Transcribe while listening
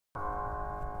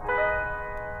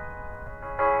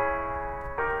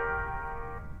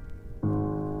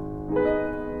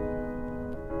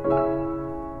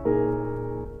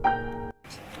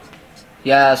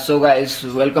Yeah, so guys,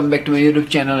 welcome back to my YouTube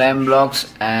channel M Vlogs,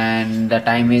 and the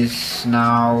time is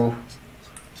now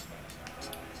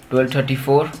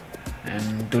 12:34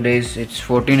 and today it's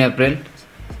 14 April.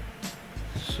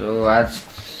 So आज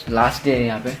last day है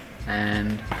यहाँ पे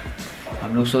and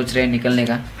हम लोग सोच रहे हैं निकलने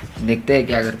का। देखते हैं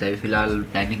क्या करते हैं। फिलहाल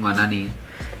प्लानिंग बना नहीं है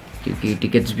क्योंकि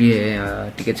टिकट्स भी है,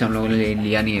 टिकट्स हम लोगों ने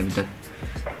लिया नहीं है अभी तक,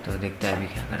 तो देखते हैं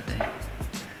अभी क्या करते हैं।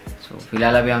 सो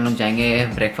फिलहाल अभी हम लोग जाएंगे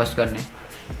ब्रेकफास्ट करने।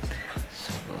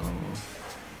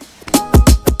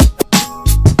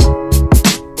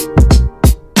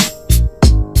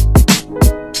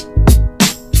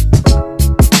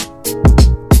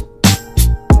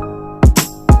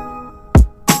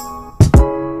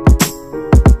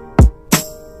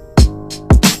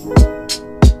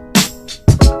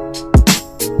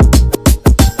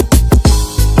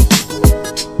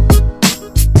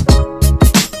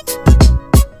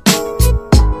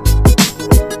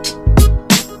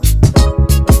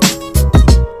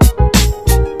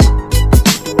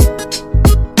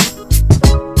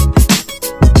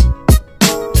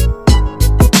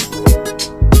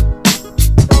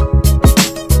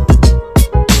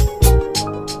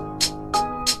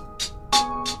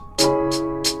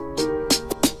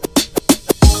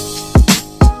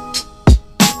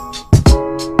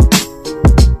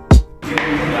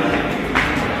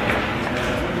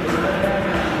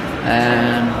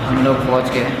 हम लोग पहुँच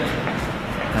गए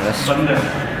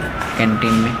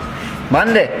कैंटीन में।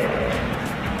 बंद है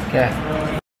क्या?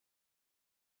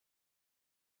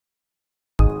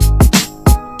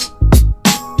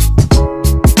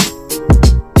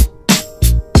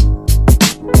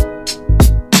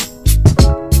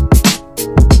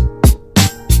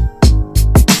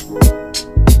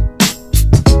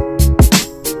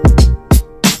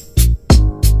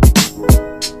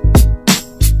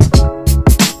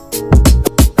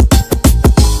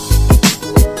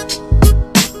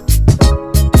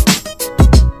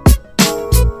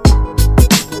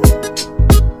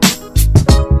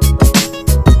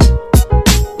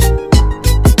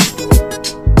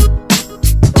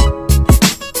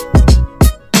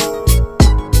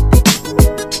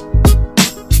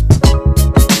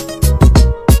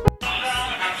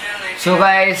 सो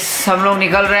गाइस, हम लोग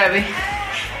निकल रहे हैं अभी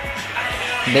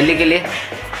दिल्ली के लिए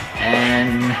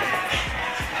एंड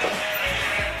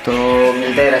तो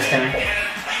मिलते हैं रास्ते में।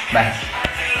 Bye.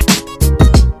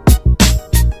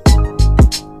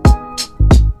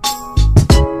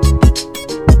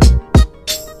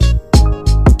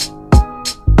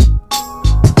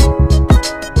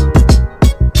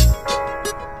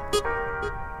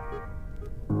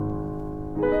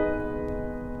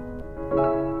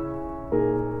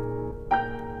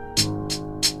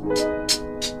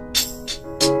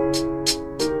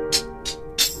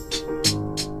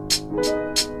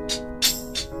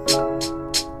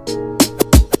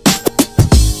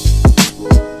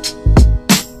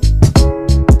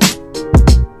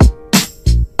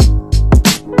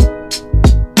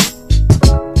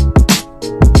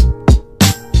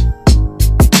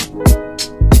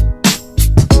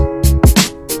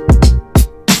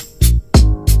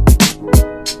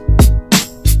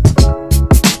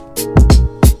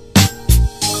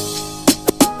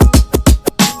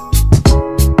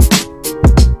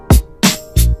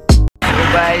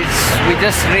 We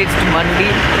just reached Mandi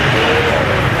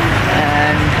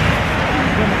and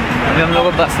अभी हम लोग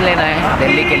को बस लेना है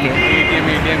दिल्ली के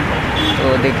लिए,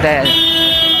 तो देखता है।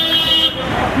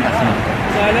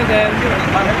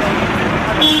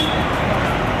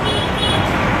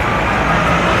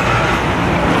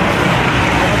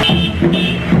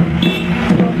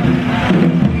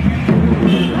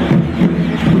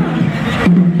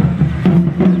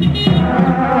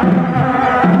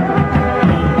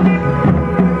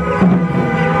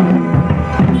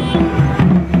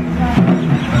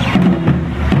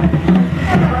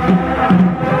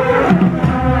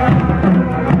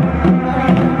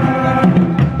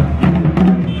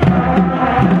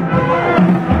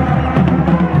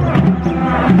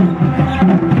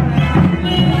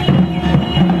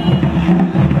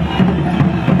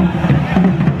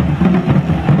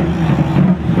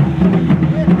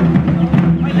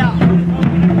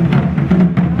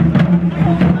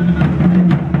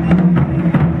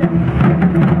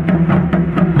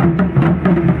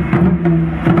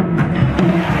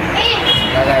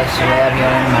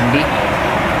 मंडी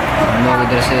हम लोग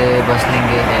इधर से बस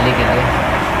लेंगे दिल्ली के लिए,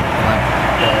 बट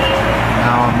ना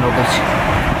हम लोग कुछ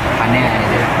खाने आए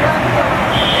इधर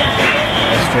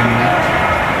रेस्टोरेंट में,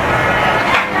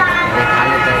 ये खा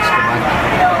लेते हैं, इसके बाद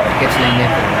टिकट्स लेंगे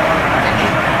फिर Delhi.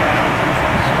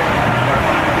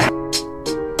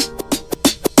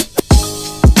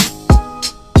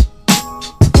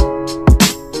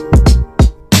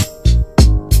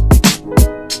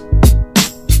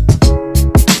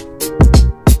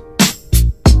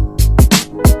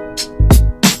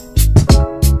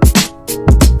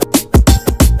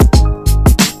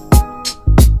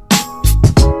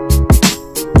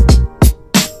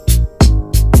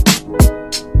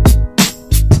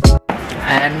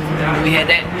 and we had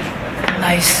a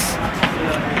nice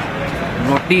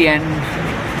roti and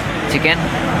chicken.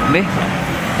 भी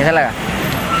कैसा लगा?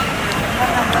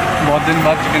 बहुत दिन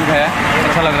बाद चिकन खाया,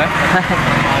 अच्छा लग रहा है।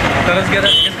 तरस गया था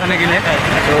चिकन खाने के लिए।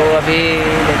 तो अभी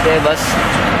लेते हैं बस,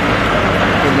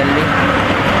 तो जल्दी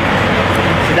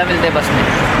सीधा मिलते हैं बस में।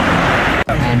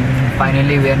 And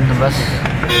finally we are in the bus,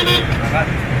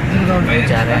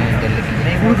 जा रहे हैं दिल्ली के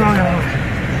लिए।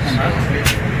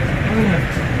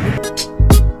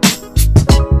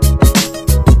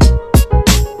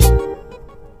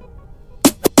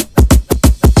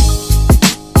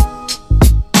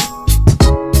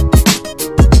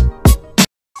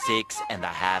 Six and a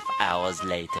half hours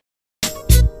later.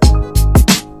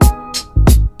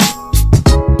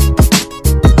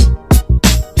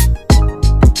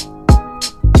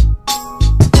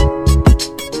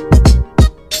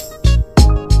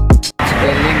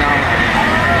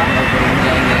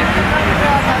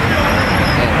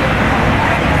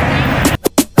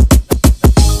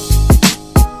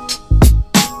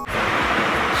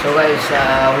 So guys,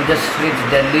 we just reached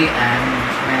Delhi and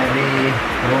मैं अभी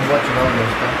रूम पहुँच चुका हूँ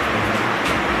दोस्तों।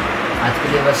 आज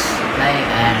के लिए बस इतना ही,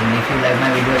 and if you like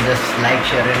my video just like,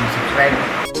 share and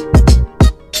subscribe.